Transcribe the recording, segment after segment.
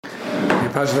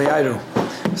Pasch Vayaru.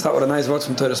 Start with a nice word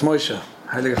from Torah Moshe.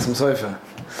 Heilig zum Seufer.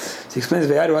 So he explains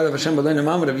Vayaru Adav Hashem B'Leinu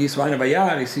Mamre V'Yisvayna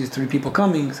Vayar. He sees three people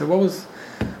coming. So what was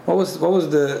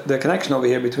the connection over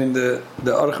here between the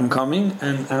Orchim coming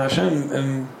and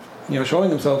Hashem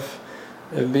showing himself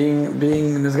being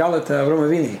Nizgalat Avram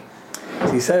Avini.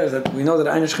 So he says that we know that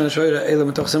Ein Shechina Shoyra Eila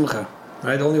Metoch Simcha.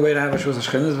 Right? The only way to have a Shus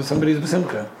HaShechina is when somebody is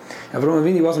B'Simcha. Avram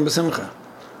Avini wasn't B'Simcha.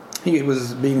 He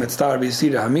was being Metztar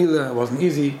B'Yisira Hamila. It wasn't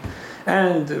easy,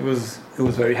 and it was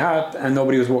very hot, and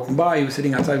nobody was walking by. He was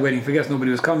sitting outside waiting for guests. Nobody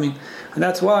was coming, and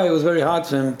that's why it was very hard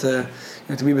for him to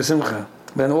be B'Simcha.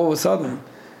 But then all of a sudden,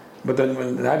 when the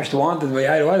Abishta wanted,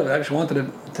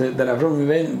 that Avram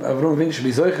Avinu should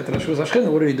be Zoichet to Shus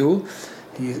HaShechina, what did he do?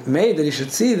 He made that he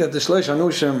should see that the Shlosh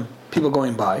Anushim, people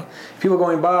going by, and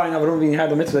Avram Avinu had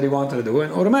the mitzvah that he wanted to do,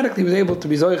 and automatically he was able to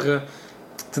be Zoichet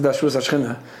to the Shus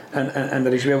HaShechina, and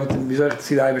that he should be able to be Zoichet to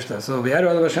see the Eibishter. So V'yaru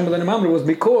Adav Hashem B'Leinu Mamre was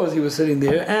because he was sitting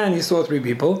there and he saw three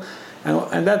people,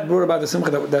 and that brought about the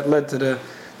simcha that led to the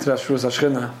Shus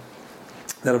HaShechina,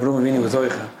 that Avram Avinu was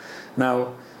Zoichet.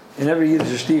 Now, in every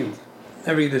Yiddish Shtiv,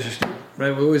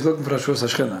 right, we're always looking for a Shus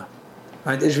HaShechina.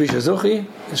 Right? Ishvi Shazuchi,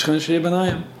 Shechina Shri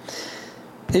B'nayim.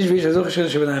 Ishvi Shazuchi, Shechina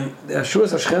Shri B'nayim. The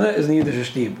Shus HaShechina is in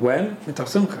Yiddish Shtiv. When? Mitach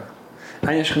Simcha.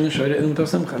 Ein Shechina Shoyra in Mitach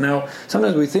Simcha. Now,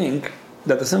 sometimes we think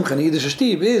that the Simcha in Yiddish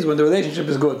Shtiv is when the relationship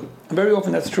is good. And very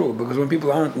often that's true, because when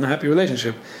people aren't in a happy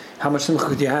relationship, how much Simcha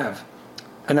could you have?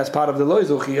 And that's part of the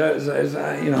Loizuchi,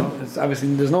 it's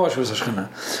obviously there's no Shus HaShechina.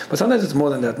 But sometimes it's more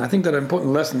than that. And I think that an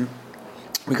important lesson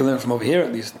we can learn from over here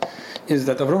at least is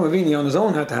that Avram Avinu on his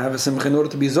own had to have a simcha in order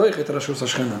to be zoichet to Shus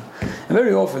HaShechina. And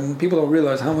very often people don't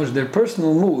realize how much their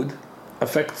personal mood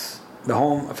affects the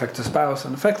home, affects the spouse,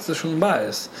 and affects the shalom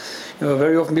bayis.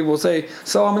 Very often people will say,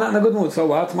 "So I'm not in a good mood. So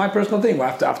what? It's my personal thing. Well,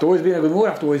 I have to always be in a good mood. I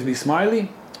have to always be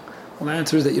smiley." Well, the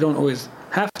answer is that you don't always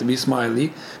have to be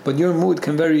smiley, but your mood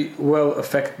can very well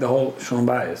affect the whole shalom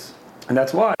bayis. And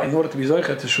that's why, in order to be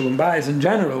zoichet to shalom bayis in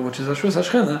general, which is a Shus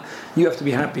HaShechina, you have to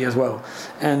be happy as well.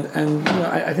 And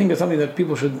I think it's something that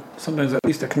people should sometimes at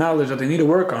least acknowledge that they need to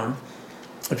work on.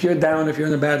 If you're down, if you're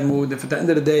in a bad mood, if at the end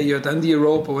of the day you're at the end of your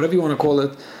rope or whatever you want to call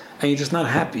it, and you're just not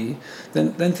happy,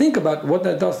 then think about what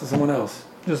that does to someone else.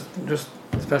 Just this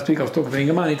past week I was talking to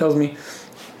Ingeman. He tells me,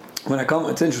 when I come,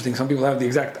 it's interesting, some people have the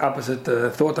exact opposite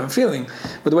thought and feeling,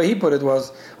 but the way he put it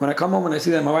was, when I come home and I see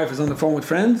that my wife is on the phone with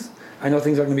friends, I know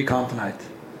things are going to be calm tonight.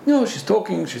 She's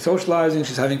talking, she's socializing,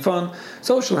 she's having fun,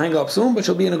 so she'll hang up soon, but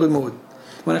she'll be in a good mood.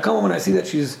 When I come home and I see that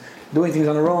she's doing things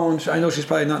on her own, I know she's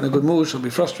probably not in a good mood, she'll be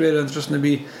frustrated, and it's not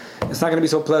going to be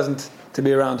so pleasant to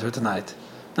be around her tonight.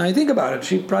 Now you think about it,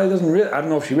 she probably doesn't I don't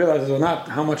know if she realizes or not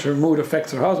how much her mood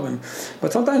affects her husband,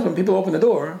 but sometimes when people open the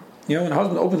door, when a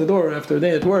husband opens the door after a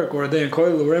day at work or a day in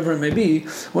Koil or wherever it may be,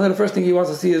 one of the first things he wants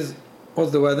to see is,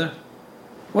 what's the weather?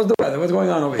 What's going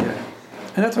on over here?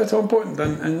 And that's why it's so important.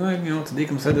 And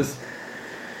Tzaddikim said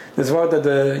this word that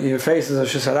your face is a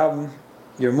Shesarab,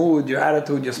 your mood, your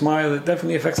attitude, your smile, it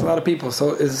definitely affects a lot of people.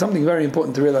 So it's something very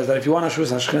important to realize that if you want a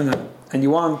Shus HaShechina and you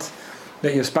want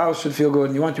that your spouse should feel good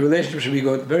and you want your relationship should be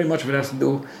good, very much of it has to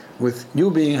do with you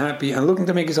being happy and looking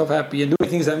to make yourself happy and doing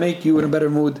things that make you in a better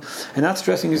mood and not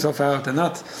stressing yourself out and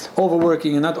not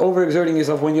overworking and not overexerting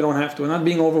yourself when you don't have to and not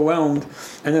being overwhelmed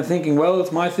and then thinking, well,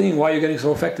 it's my thing, why are you getting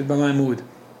so affected by my mood?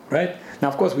 Right? Now,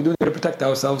 of course, we do need to protect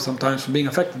ourselves sometimes from being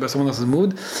affected by someone else's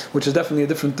mood, which is definitely a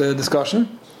different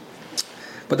discussion.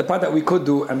 But the part that we could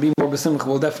do and be more besimcha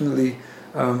will definitely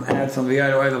add some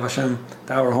V'yaru Adav Hashem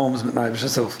to our homes.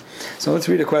 So let's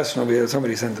read a question over here.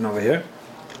 Somebody sent in over here.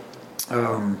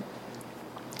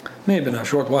 May have been a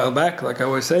short while back, like I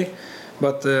always say,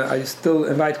 but I still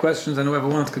invite questions, and whoever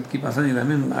wants could keep on sending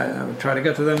them in. I will try to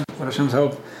get to them with Hashem's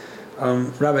help.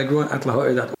 Rabbi Gruen at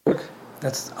lahoir.org.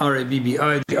 That's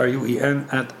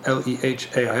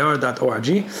RABBIGRUEN@LEHAIR.org.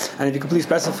 And if you could please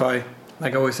specify,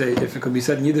 like I always say, if it could be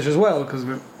said in Yiddish as well, because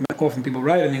often people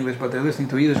write in English, but they're listening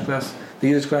to Yiddish class, the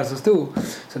Yiddish classes too,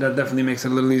 so that definitely makes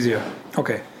it a little easier.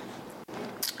 Okay.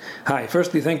 Hi,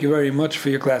 firstly, thank you very much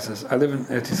for your classes. I live in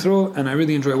Eretz Yisrael, and I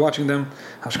really enjoy watching them,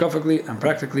 hashkafically and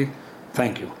practically.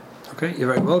 Thank you. Okay,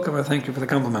 you're very welcome, and thank you for the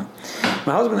compliment.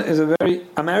 My husband is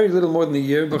I'm married a little more than a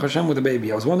year, but Hashem with a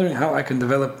baby. I was wondering how I can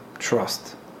develop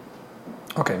trust.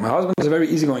 Okay, my husband is a very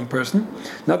easygoing person.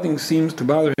 Nothing seems to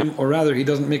bother him, or rather, he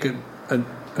doesn't make a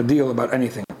deal about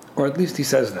anything. Or at least he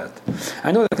says that.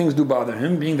 I know that things do bother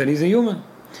him, being that he's a human.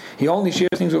 He only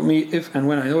shares things with me if and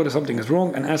when I notice something is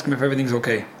wrong and ask him if everything's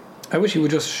okay. I wish he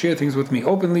would just share things with me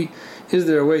openly. Is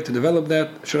there a way to develop that?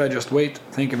 Should I just wait?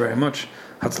 Thank you very much.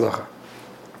 Hatzlacha.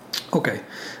 Okay,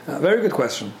 very good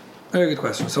question. Very good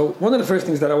question. So one of the first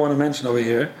things that I want to mention over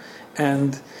here,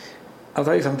 and I'll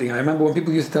tell you something. I remember when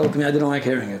people used to tell it to me, I didn't like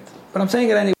hearing it. But I'm saying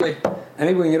it anyway. And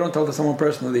maybe when you don't tell it to someone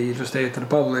personally, you just say it to the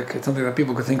public. It's something that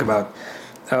people could think about.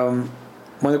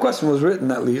 When the question was written,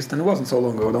 at least, and it wasn't so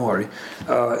long ago, don't worry,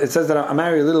 it says that I'm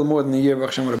married a little more than a year,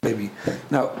 with a baby.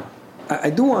 Now, I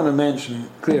do want to mention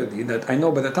clearly that I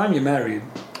know by the time you're married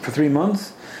for 3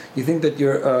 months, you think that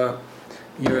you're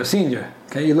a senior.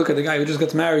 Okay, you look at the guy who just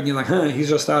gets married and you're like, he's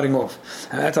just starting off.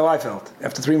 And that's how I felt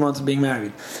after 3 months of being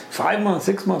married. 5 months,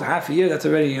 6 months, half a year, that's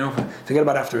already, forget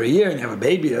about after a year and you have a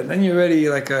baby, then you're already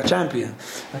like a champion.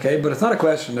 Okay, but it's not a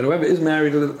question that whoever is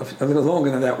married a little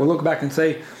longer than that will look back and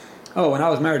say, oh, when I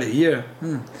was married a year,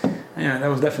 yeah, that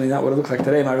was definitely not what it looks like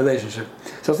today in my relationship.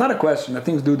 So it's not a question that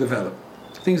things do develop.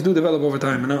 Things do develop over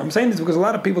time. And I'm saying this because a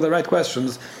lot of people that write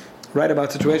questions write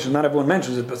about situations, not everyone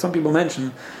mentions it, but some people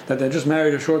mention that they're just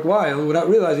married a short while without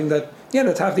realizing that, yeah,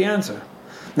 that's half the answer.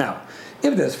 Now,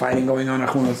 if there's fighting going on,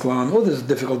 or there's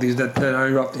difficulties that are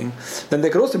erupting, then they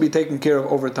could also be taken care of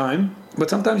over time, but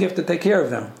sometimes you have to take care of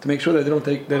them to make sure that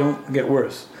they don't get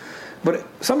worse. But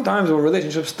sometimes when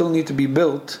relationships still need to be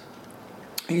built,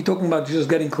 and you're talking about just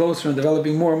getting closer and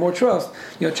developing more and more trust,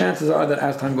 chances are that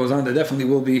as time goes on, there definitely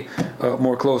will be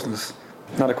more closeness.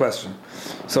 Not a question.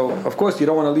 So, of course, you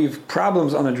don't want to leave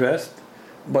problems unaddressed,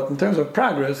 but in terms of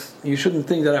progress, you shouldn't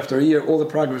think that after a year, all the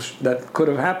progress that could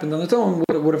have happened on its own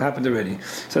would have happened already.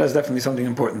 So that's definitely something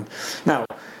important. Now,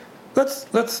 let's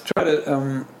try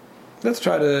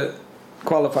to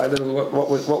qualify a little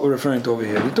what we're referring to over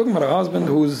here. We're talking about a husband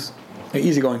who's an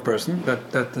easygoing person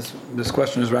that this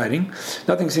question is writing.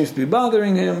 Nothing seems to be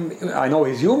bothering him. I know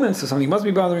he's human, so something must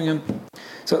be bothering him.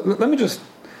 So let me just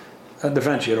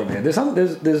differentiate over here.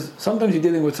 There's sometimes you're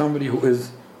dealing with somebody who is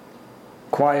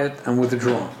quiet and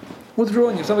withdrawn.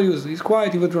 If somebody he's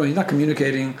quiet, he's withdrawn. He's not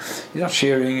communicating. He's not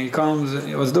sharing. He comes.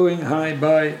 What's doing? Hi,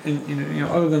 bye. And,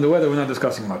 other than the weather, we're not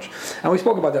discussing much. And we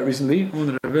spoke about that recently. One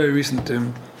of the very recent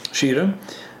shira.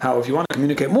 How if you want to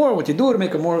communicate more, what you do to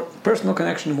make a more personal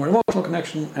connection, a more emotional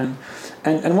connection,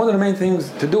 and one of the main things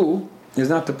to do is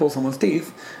not to pull someone's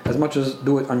teeth as much as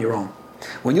do it on your own.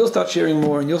 When you'll start sharing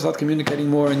more, and you'll start communicating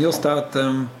more, and you'll start,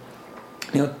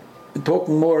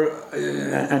 talking more,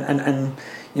 and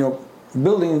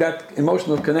building that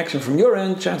emotional connection from your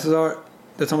end, chances are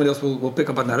that somebody else will pick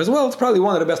up on that as well. It's probably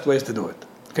one of the best ways to do it.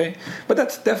 Okay, but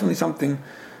that's definitely something.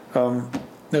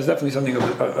 There's definitely something of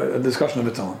a discussion of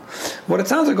its own. What it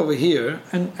sounds like over here,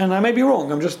 and I may be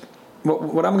wrong. I'm just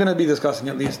what I'm going to be discussing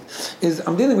at least is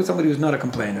I'm dealing with somebody who's not a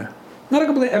complainer. Not a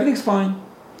complainer. Everything's fine.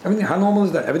 How normal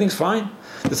is that? Everything's fine.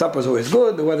 The supper's always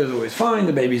good. The weather's always fine.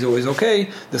 The baby's always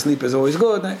okay. The sleep is always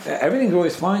good. Everything's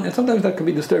always fine. And sometimes that can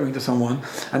be disturbing to someone,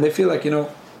 and they feel like,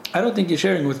 I don't think you're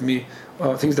sharing with me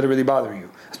things that are really bothering you.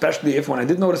 Especially if when I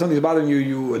did notice something's bothering you,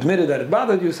 you admitted that it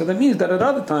bothered you. So that means that at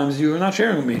other times you're not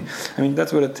sharing with me. I mean,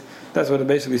 that's what it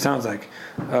basically sounds like.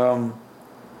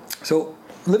 So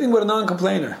living with a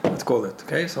non-complainer, let's call it.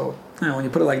 Okay, so when you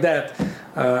put it like that,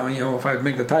 if I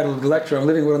make the title of the lecture, I'm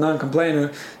living with a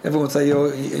non-complainer, everyone would say,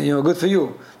 good for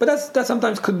you. But that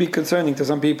sometimes could be concerning to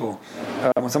some people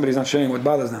when somebody's not sharing what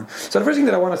bothers them. So the first thing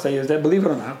that I want to say is that, believe it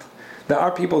or not, there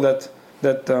are people that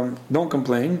don't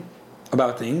complain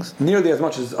about things nearly as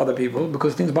much as other people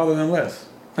because things bother them less.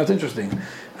 That's interesting.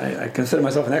 I consider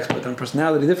myself an expert on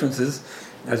personality differences,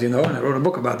 as you know, and I wrote a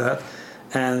book about that.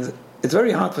 And it's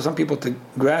very hard for some people to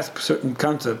grasp certain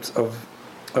concepts of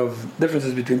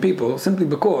differences between people simply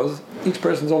because each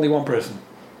person is only one person.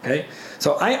 Okay?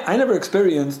 So I never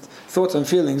experienced thoughts and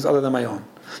feelings other than my own.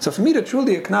 So for me to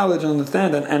truly acknowledge and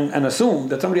understand and assume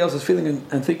that somebody else is feeling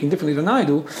and thinking differently than I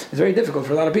do is very difficult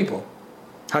for a lot of people.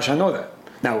 How should I know that?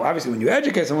 Now, obviously, when you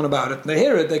educate someone about it, they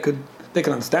hear it, they can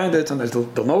understand it, sometimes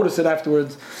they'll notice it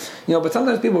afterwards. But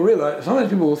sometimes people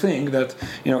will think that,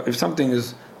 if something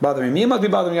is bothering me, it must be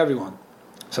bothering everyone.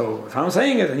 So if I'm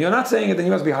saying it and you're not saying it, then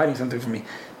you must be hiding something from me.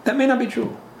 That may not be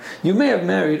true. You may have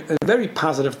married a very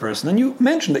positive person, and you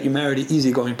mentioned that you married an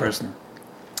easygoing person.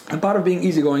 And part of being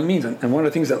easygoing means, and one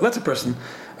of the things that lets a person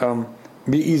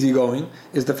be easygoing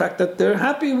is the fact that they're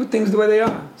happy with things the way they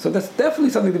are. So that's definitely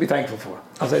something to be thankful for.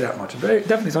 I'll say that much.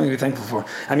 Definitely something to be thankful for.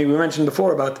 I mean, we mentioned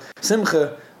before about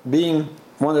simcha being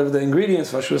one of the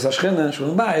ingredients for Shus Hashchina and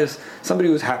Shalom Bayis. Somebody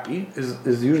who's happy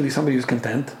is usually somebody who's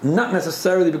content. Not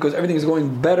necessarily because everything is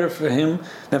going better for him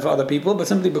than for other people, but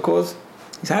simply because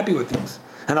he's happy with things.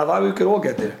 And although we could all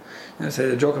get there. I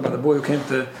say a joke about the boy who came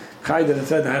to Chayder and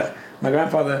said that my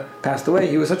grandfather passed away.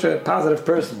 He was such a positive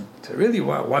person. I said, really?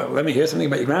 Why? Let me hear something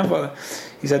about your grandfather.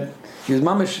 He said he was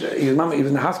mamish. He was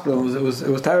in the hospital. It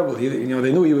was terrible. They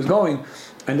knew he was going,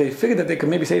 and they figured that they could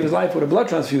maybe save his life with a blood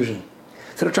transfusion.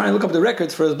 Instead of trying to look up the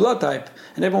records for his blood type,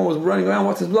 and everyone was running around,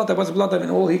 what's his blood type,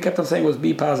 and all he kept on saying was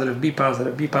be positive, be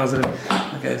positive, be positive.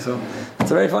 Okay, so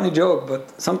it's a very funny joke,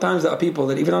 but sometimes there are people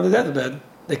that even on the deathbed,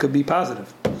 they could be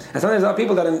positive. And sometimes there are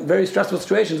people that in very stressful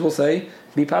situations will say,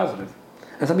 be positive.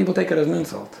 And some people take it as an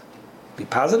insult. Be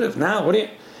positive? Now, what do you...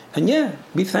 And yeah,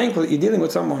 be thankful that you're dealing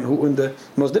with someone who in the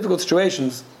most difficult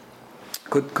situations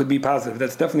could be positive.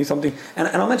 That's definitely something. And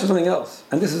I'll mention something else.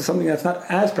 And this is something that's not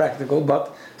as practical,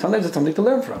 but sometimes it's something to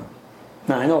learn from.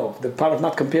 Now, I know the part of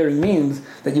not comparing means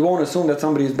that you won't assume that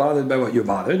somebody is bothered by what you're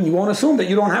bothered, and you won't assume that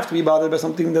you don't have to be bothered by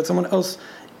something that someone else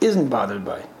isn't bothered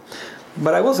by.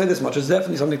 But I will say this much, it's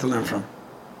definitely something to learn from.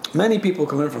 Many people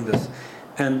can learn from this.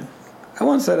 And I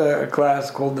once had a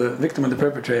class called The Victim and the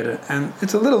Perpetrator, and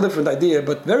it's a little different idea,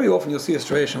 but very often you'll see a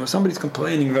situation where somebody's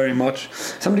complaining very much,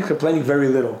 somebody's complaining very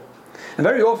little. And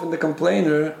very often the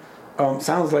complainer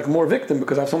sounds like more victim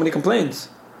because I have so many complaints.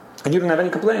 And you don't have any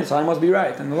complaints, so I must be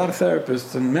right. And a lot of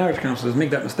therapists and marriage counselors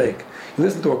make that mistake. You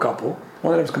listen to a couple,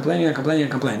 one of them is complaining and complaining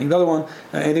and complaining. The other one,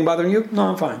 anything bothering you? No,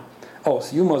 I'm fine. Oh,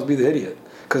 so you must be the idiot.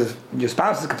 Because if your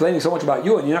spouse is complaining so much about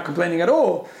you and you're not complaining at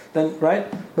all, then,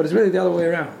 right? But it's really the other way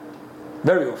around.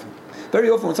 Very often. Very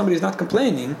often when somebody is not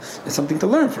complaining, it's something to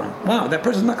learn from. Wow, that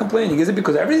person's not complaining. Is it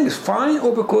because everything is fine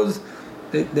or because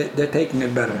they're taking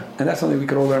it better? And that's something we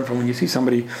could all learn from when you see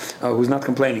somebody who's not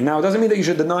complaining. Now, it doesn't mean that you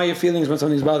should deny your feelings when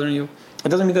something's bothering you. It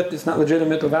doesn't mean that it's not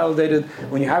legitimate or validated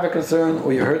when you have a concern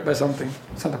or you're hurt by something.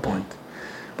 It's not the point.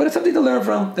 But it's something to learn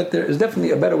from, that there is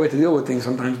definitely a better way to deal with things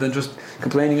sometimes than just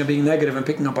complaining and being negative and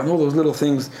picking up on all those little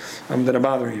things that are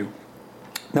bothering you.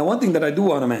 Now, one thing that I do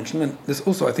want to mention, and this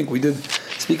also I think we did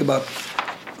speak about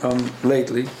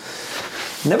lately,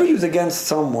 never use against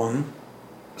someone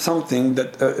something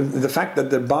that the fact that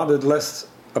they're bothered less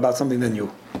about something than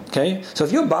you. Okay, so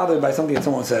if you're bothered by something that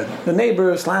someone said, the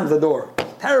neighbor slams the door,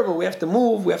 terrible, we have to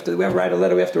move, we have to write a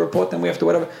letter, we have to report them, we have to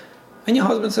whatever, and your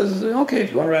husband says, okay,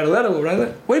 if you want to write a letter, we'll write a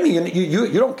letter. Wait a minute,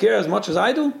 you don't care as much as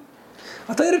I do?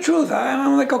 I'll tell you the truth.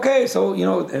 I'm like, okay, so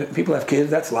people have kids,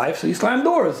 that's life, so you slam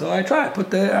doors. So I try,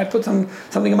 I put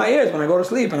something in my ears when I go to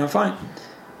sleep, and I'm fine.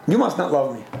 You must not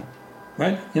love me,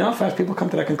 right? You know how fast people come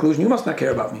to that conclusion. You must not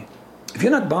care about me. If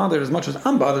you're not bothered as much as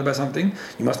I'm bothered by something,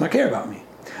 you must not care about me.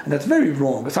 And that's very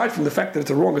wrong. Aside from the fact that it's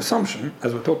a wrong assumption,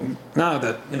 as we're talking now,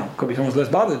 that could be someone's less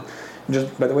bothered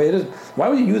just by the way it is. Why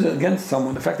would you use it against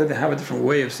someone, the fact that they have a different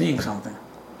way of seeing something?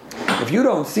 If you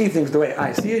don't see things the way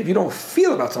I see it, if you don't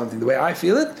feel about something the way I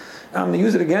feel it, I'm going to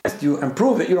use it against you and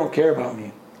prove that you don't care about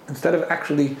me. Instead of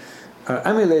actually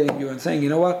emulating you and saying, you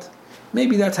know what,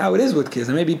 maybe that's how it is with kids,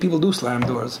 and maybe people do slam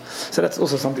doors. So that's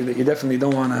also something that you definitely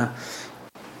don't want to,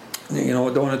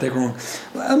 don't want to take wrong.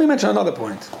 Let me mention another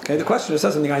point. Okay, the questioner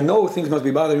says something, I know things must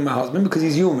be bothering my husband because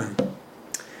he's human.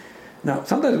 Now,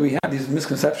 sometimes we have these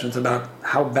misconceptions about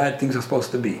how bad things are supposed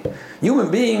to be.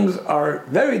 Human beings are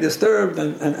very disturbed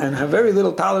and have very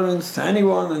little tolerance to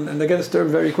anyone, and they get disturbed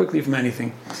very quickly from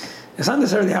anything. It's not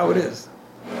necessarily how it is.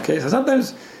 Okay, so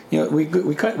sometimes we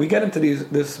get into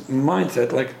this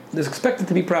mindset like there's expected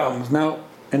to be problems. Now,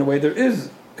 in a way, there is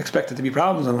expected to be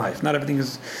problems in life. Not everything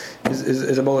is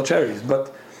a bowl of cherries,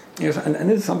 but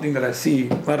and this is something that I see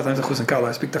a lot of times at Chus and Kala.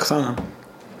 I speak to Chasana.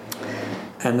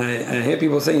 And I hear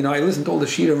people say, I listened to all the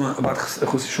shiurim about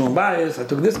Chus Shulman Bayis, I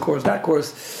took this course, that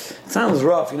course. It sounds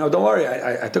rough, don't worry,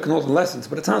 I took all the lessons,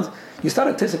 but you start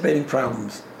anticipating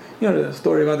problems. The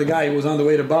story about the guy who was on the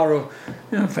way to borrow,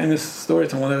 famous story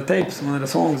from one of the tapes, one of the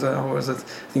songs, I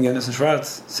think Anderson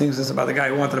Schwartz sings this about the guy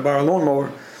who wanted to borrow a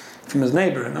lawnmower from his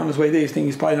neighbor, and on his way there he's thinking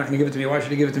he's probably not going to give it to me. Why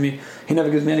should he give it to me? He never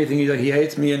gives me anything. He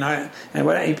hates me, and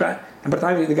by the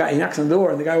time he knocks on the door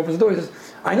and the guy opens the door, he says,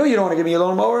 I know you don't want to give me a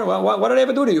lawnmower. Well, what did I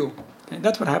ever do to you? And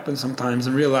that's what happens sometimes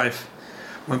in real life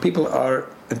when people are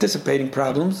anticipating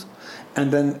problems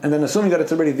and then assuming that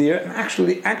it's already there and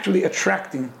actually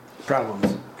attracting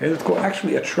problems. Okay, that's called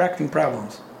actually attracting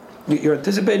problems. You're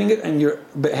anticipating it and you're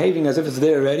behaving as if it's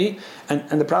there already,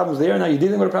 and the problem's there, and now you're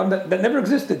dealing with a problem that never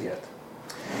existed yet.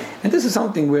 And this is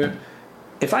something where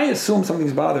if I assume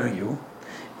something's bothering you,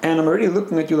 and I'm already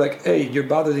looking at you like, hey, you're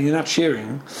bothered and you're not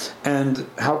sharing, and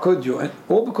how could you? And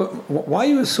all because, why are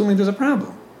you assuming there's a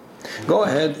problem? Go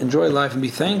ahead, enjoy life, and be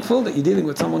thankful that you're dealing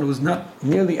with someone who's not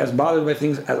nearly as bothered by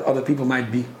things as other people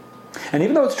might be. And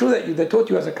even though it's true that they taught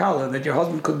you as a kala that your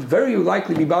husband could very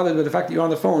likely be bothered by the fact that you're on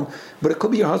the phone, but it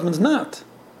could be your husband's not.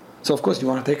 So of course you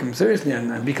want to take him seriously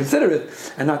and be considerate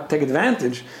and not take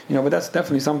advantage, but that's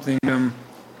definitely something.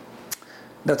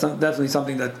 That's definitely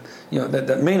something that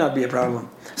that may not be a problem.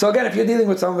 So again, if you're dealing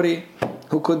with somebody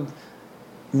who could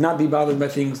not be bothered by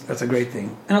things, that's a great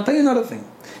thing. And I'll tell you another thing.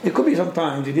 It could be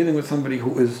sometimes you're dealing with somebody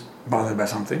who is bothered by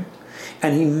something,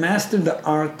 and he mastered the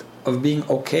art of being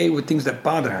okay with things that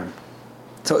bother him.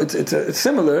 So it's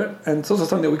similar, and it's also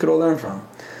something that we could all learn from.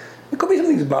 It could be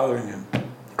something's bothering him.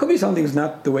 It could be something's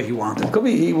not the way he wanted. It could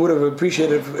be he would have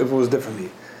appreciated if it was differently.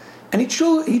 And he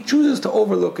chooses to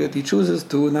overlook it. He chooses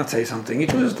to not say something. He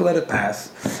chooses to let it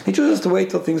pass. He chooses to wait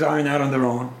till things iron out on their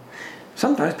own.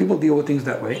 Sometimes people deal with things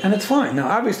that way, and it's fine. Now,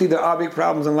 obviously, there are big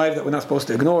problems in life that we're not supposed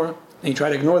to ignore, and you try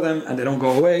to ignore them, and they don't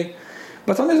go away.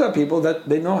 But sometimes there are people that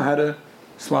they know how to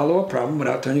swallow a problem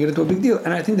without turning it into a big deal,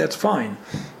 and I think that's fine.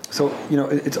 So,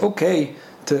 it's okay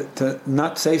to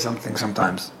not say something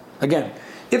sometimes. Again,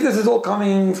 if this is all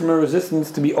coming from a resistance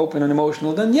to be open and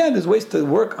emotional, then there's ways to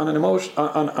work on an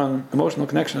on emotional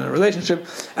connection in a relationship.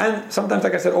 And sometimes,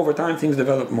 like I said, over time things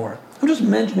develop more. I'm just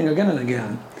mentioning again and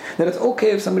again that it's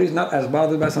okay if somebody's not as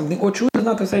bothered by something or chooses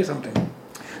not to say something.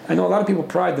 I know a lot of people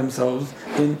pride themselves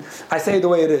in, I say it the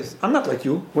way it is. I'm not like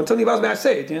you. When something bothers me, I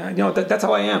say it. That's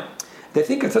how I am. They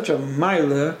think it's such a mile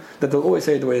that they'll always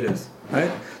say it the way it is,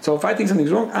 right? So if I think something's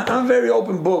wrong, I'm a very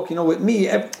open book. With me,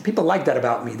 people like that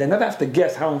about me. They never have to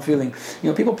guess how I'm feeling.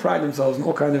 People pride themselves in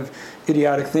all kind of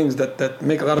idiotic things that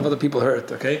make a lot of other people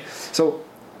hurt, okay? So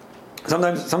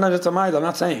sometimes it's a mile, I'm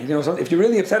not saying. If you're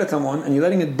really upset at someone and you're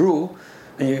letting it brew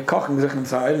and you're koching sich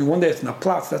inside and one day it's not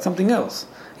plots, that's something else.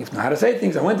 You have to know how to say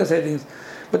things, and when to say things.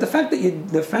 But the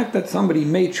fact that somebody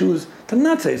may choose to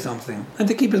not say something and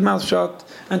to keep his mouth shut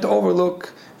and to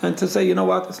overlook and to say,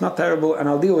 it's not terrible and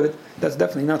I'll deal with it, that's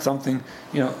definitely not something,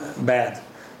 bad.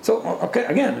 So, okay,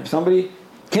 again, if somebody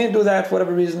can't do that for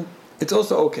whatever reason, it's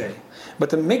also okay. But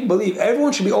to make believe,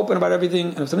 everyone should be open about everything,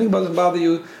 and if something doesn't bother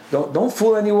you, don't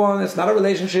fool anyone, it's not a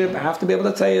relationship, I have to be able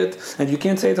to say it, and if you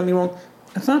can't say something wrong,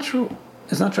 it's not true.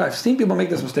 It's not true. I've seen people make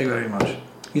this mistake very much.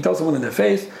 You tell someone in their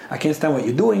face, I can't stand what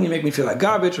you're doing, you make me feel like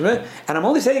garbage, and I'm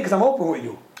only saying it because I'm open with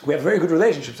you. We have a very good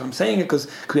relationship, so I'm saying it because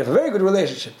we have a very good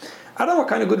relationship. I don't know what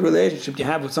kind of good relationship you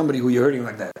have with somebody who you're hurting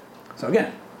like that. So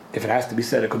again, if it has to be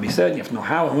said, it could be said. You have to know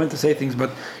how and when to say things,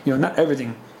 but not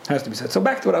everything has to be said. So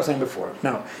back to what I was saying before.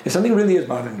 Now, if something really is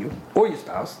bothering you, or your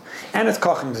spouse, and it's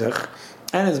koching sich,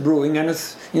 and it's brewing, and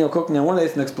it's cooking, and one day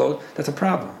it's going to explode, that's a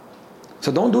problem.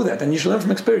 So don't do that, and you should learn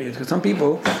from experience, because some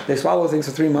people, they swallow things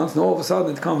for 3 months, and all of a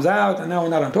sudden it comes out, and now we're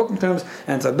not on talking terms,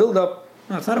 and it's a build-up.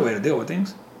 No, it's not a way to deal with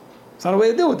things. It's not a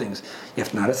way to deal with things. You have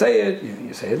to know how to say it,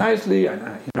 you say it nicely,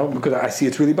 because I see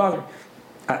it's really bothering me.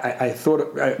 I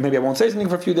thought, maybe I won't say something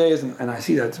for a few days, and I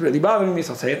see that it's really bothering me,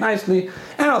 so I'll say it nicely,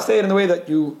 and I'll say it in a way that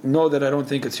you know that I don't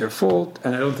think it's your fault,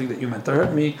 and I don't think that you meant to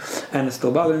hurt me, and it's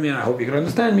still bothering me, and I hope you can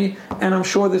understand me, and I'm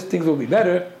sure these things will be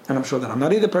better, and I'm sure that I'm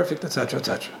not either perfect, etc.,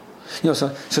 etc.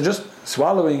 So just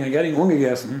swallowing and getting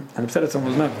ungegessen and upset at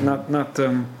someone is not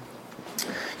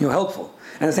helpful.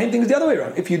 And the same thing is the other way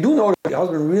around. If you do know that your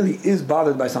husband really is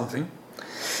bothered by something,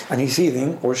 and he's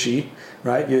seething, or she,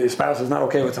 right, your spouse is not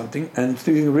okay with something, and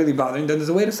something really bothering, then there's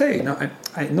a way to say,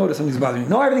 I notice something's bothering you.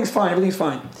 No, everything's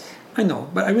fine. I know,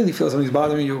 but I really feel something's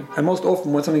bothering you. And most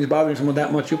often when something's bothering someone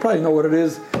that much, you probably know what it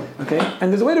is, okay?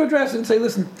 And there's a way to address it and say,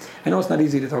 listen, I know it's not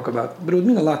easy to talk about, but it would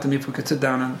mean a lot to me if we could sit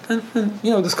down and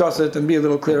discuss it and be a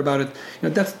little clear about it.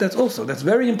 That's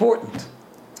very important.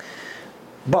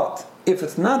 But if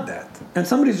it's not that, and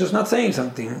somebody's just not saying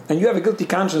something, and you have a guilty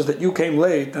conscience that you came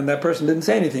late and that person didn't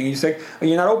say anything, and you say,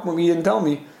 you're not open with me, you didn't tell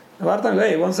me. A lot of times,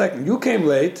 hey, 1 second, you came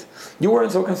late, you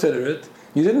weren't so considerate,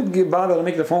 you didn't bother to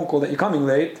make the phone call that you're coming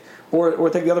late, or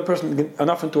take the other person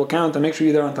enough into account and make sure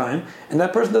you're there on time, and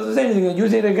that person doesn't say anything and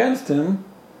using it against him,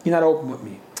 you're not open with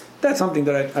me. That's something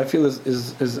that I feel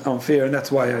is unfair, and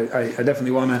that's why I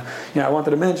definitely want to, I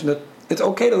wanted to mention that it's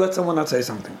okay to let someone not say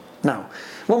something. Now,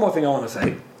 one more thing I want to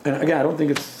say, and again, I don't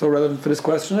think it's so relevant for this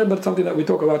question, but it's something that we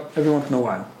talk about every once in a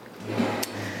while.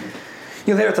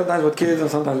 You'll hear it sometimes with kids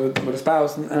and sometimes with a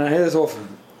spouse, and I hear this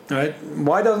often, right?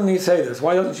 Why doesn't he say this?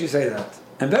 Why doesn't she say that?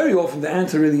 And very often the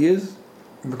answer really is,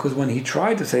 because when he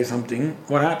tried to say something,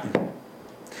 what happened?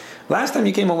 Last time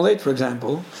he came home late, for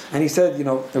example, and he said, it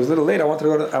was a little late, I wanted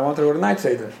to go to night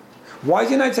seder. Why is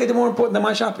your night seder more important than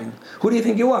my shopping? Who do you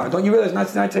think you are? Don't you realize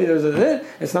night seder is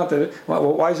it's not the...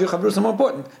 Why is your chavrusa more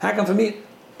important? How come for me...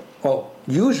 Oh,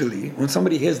 usually, when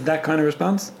somebody hears that kind of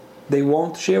response, they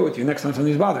won't share with you next time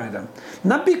something's bothering them.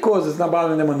 Not because it's not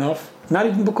bothering them enough, not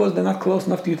even because they're not close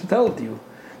enough to you to tell it to you,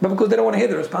 but because they don't want to hear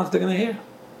the response they're going to hear.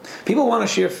 People want to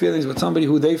share feelings with somebody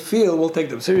who they feel will take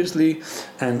them seriously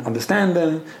and understand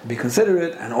them, be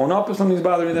considerate, and own up if something's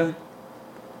bothering them.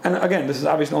 And again, this is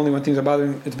obviously only when things are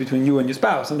bothering, it's between you and your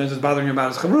spouse. Sometimes it's bothering you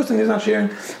about his chavrus and he's not sharing,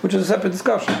 which is a separate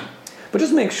discussion. But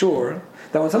just make sure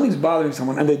that when something's bothering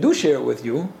someone, and they do share it with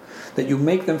you, that you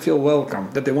make them feel welcome,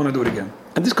 that they want to do it again.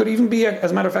 And this could even be,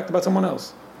 as a matter of fact, about someone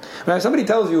else. But if somebody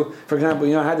tells you, for example,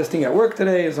 I had this thing at work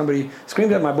today, and somebody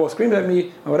screamed at my boss, screamed at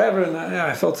me, or whatever, and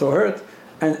I felt so hurt.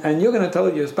 And you're going to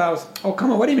tell your spouse, oh,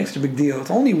 come on, what do you make such a big deal? It's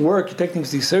only work. You take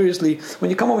things too seriously. When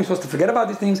you come home, you're supposed to forget about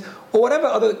these things. Or whatever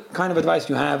other kind of advice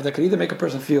you have that could either make a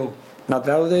person feel not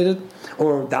validated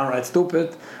or downright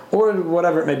stupid or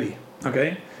whatever it may be.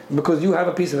 Okay? Because you have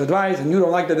a piece of advice and you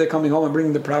don't like that they're coming home and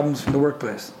bringing the problems from the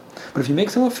workplace. But if you make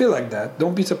someone feel like that,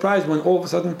 don't be surprised when all of a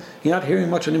sudden you're not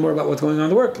hearing much anymore about what's going on in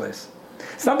the workplace.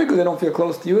 It's not because they don't feel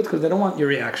close to you, it's because they don't want your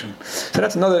reaction. So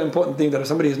that's another important thing, that if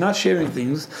somebody is not sharing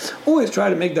things, always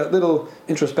try to make that little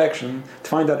introspection to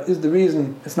find out, is the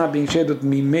reason it's not being shared with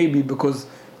me maybe because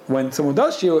when someone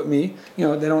does share with me, they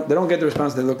don't get the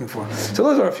response they're looking for. So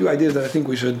those are a few ideas that I think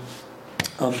we should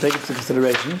take into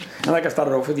consideration. And like I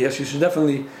started off with, yes, you should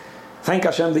definitely thank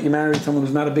Hashem that you married someone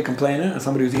who's not a big complainer and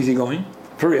somebody who's easygoing.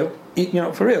 For real.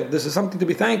 For real. This is something to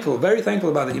be thankful, very thankful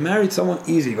about it. You married someone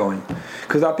easygoing.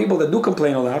 Because there are people that do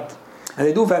complain a lot, and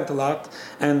they do vent a lot,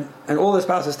 and all the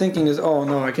spouse is thinking is, oh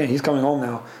no, I can't, he's coming home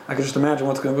now. I can just imagine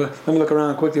what's going to, let me look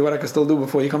around quickly what I can still do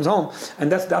before he comes home.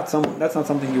 And that's not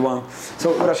something you want.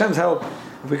 So with Hashem's help,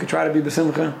 if we could try to be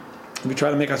b'simcha, we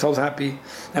try to make ourselves happy,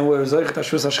 and we're zoichet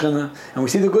hashvus hashchina, and we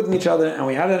see the good in each other, and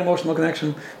we have that emotional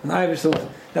connection, and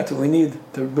that's what we need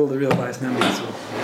to build a real life.